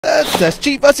Let's test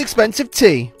cheap versus expensive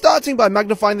tea. Starting by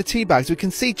magnifying the tea bags, we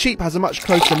can see cheap has a much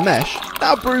closer mesh.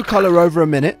 Now brew colour over a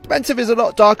minute. Expensive is a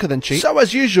lot darker than cheap. So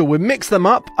as usual, we mix them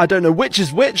up. I don't know which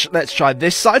is which. Let's try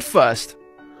this side first.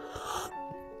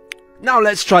 Now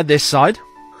let's try this side.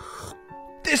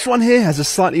 This one here has a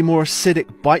slightly more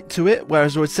acidic bite to it,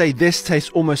 whereas I would say this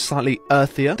tastes almost slightly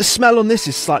earthier. The smell on this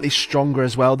is slightly stronger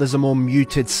as well. There's a more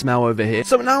muted smell over here.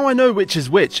 So now I know which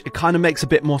is which. It kind of makes a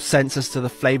bit more sense as to the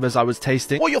flavors I was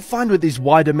tasting. What you'll find with these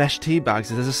wider mesh tea bags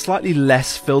is there's a slightly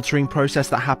less filtering process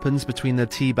that happens between the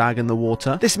tea bag and the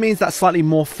water. This means that slightly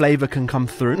more flavor can come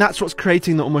through. And that's what's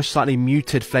creating the almost slightly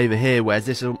muted flavor here, whereas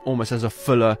this almost has a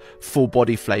fuller, full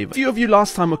body flavor. A few of you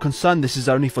last time were concerned this is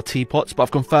only for teapots, but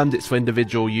I've confirmed it's for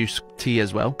individual use tea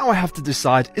as well. Now I have to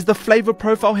decide, is the flavor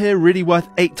profile here really worth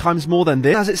 8 times more than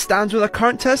this? As it stands with our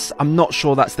current tests, I'm not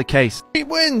sure that's the case. It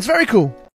wins, very cool.